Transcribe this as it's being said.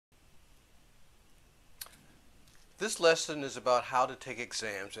This lesson is about how to take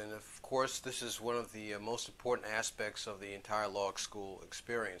exams, and of course this is one of the most important aspects of the entire law school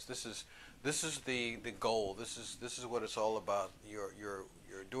experience. This is the goal. This is what it's all about. You're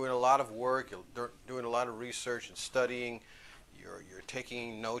doing a lot of work, you're doing a lot of research and studying, you're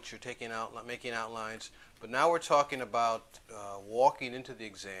taking notes, you're making outlines, but now we're talking about walking into the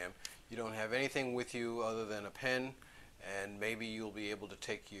exam. You don't have anything with you other than a pen, and maybe you'll be able to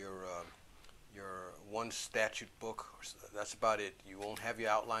take your one statute book. That's about it. You won't have your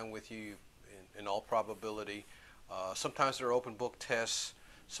outline with you in all probability. Sometimes there are open book tests.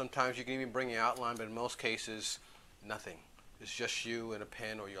 Sometimes you can even bring your outline, but in most cases, nothing. It's just you and a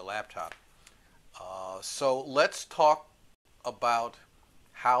pen or your laptop. So let's talk about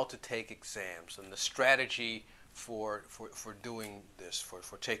how to take exams and the strategy for doing this,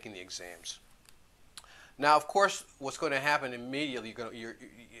 for taking the exams. Now, of course, what's going to happen immediately,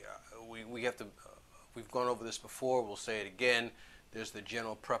 we've gone over this before, we'll say it again, there's the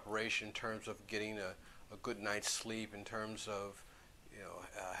general preparation in terms of getting a good night's sleep, in terms of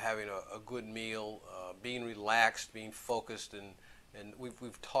having a good meal, being relaxed, being focused, and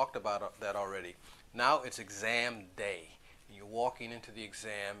we've talked about that already. Now it's exam day. You're walking into the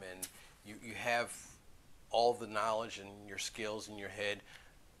exam and you have all the knowledge and your skills in your head.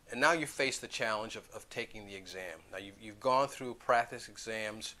 And now you face the challenge of taking the exam. Now you've gone through practice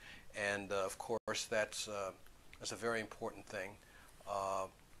exams, and of course that's a very important thing.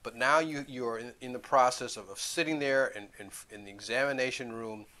 But now you're in the process of sitting there in the examination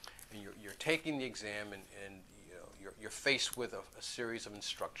room, and you're taking the exam, and you're faced with a series of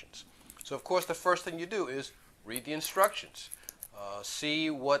instructions. So of course the first thing you do is read the instructions, see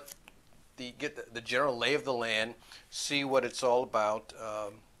what get the general lay of the land, see what it's all about.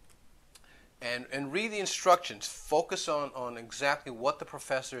 And read the instructions. Focus on exactly what the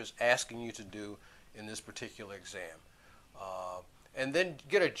professor is asking you to do in this particular exam. And then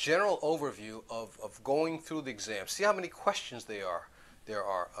get a general overview of going through the exam. See how many questions there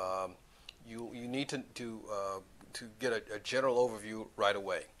are. You need to get a general overview right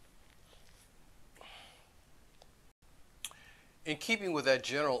away. In keeping with that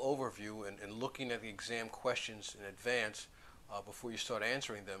general overview and looking at the exam questions in advance before you start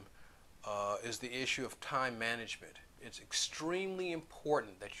answering them, is the issue of time management. It's extremely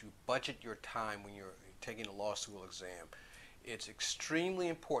important that you budget your time when you're taking a law school exam. It's extremely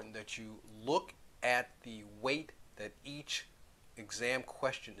important that you look at the weight that each exam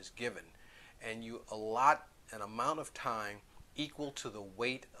question is given, and you allot an amount of time equal to the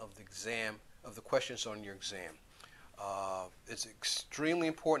weight of the questions on your exam. It's extremely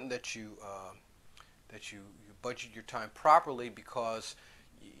important that you budget your time properly, because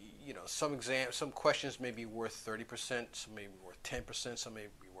some questions may be worth 30%, some may be worth 10%, some may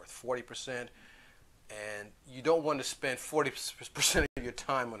be worth 40%, and you don't want to spend 40% of your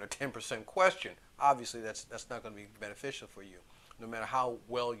time on a 10% question. Obviously, that's not going to be beneficial for you, no matter how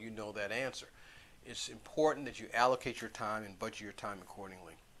well you know that answer. It's important that you allocate your time and budget your time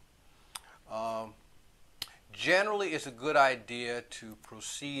accordingly. Generally, it's a good idea to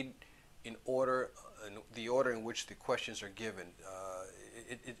proceed in the order in which the questions are given.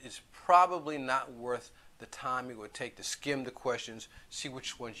 It's probably not worth the time it would take to skim the questions, see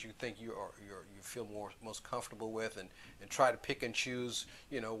which ones you think you feel most comfortable with, and try to pick and choose,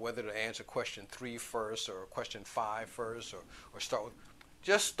 whether to answer question 3 first or question 5 first, or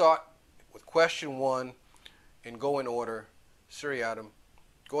just start with question 1 and go in order, seriatim,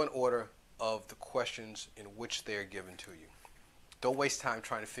 go in order of the questions in which they're given to you. Don't waste time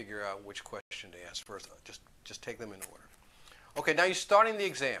trying to figure out which question to ask first. Just take them in order. Okay, now you're starting the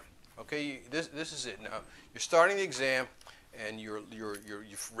exam. Okay, this is it. Now you're starting the exam, and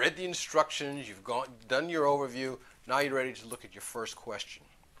you've read the instructions. You've done your overview. Now you're ready to look at your first question.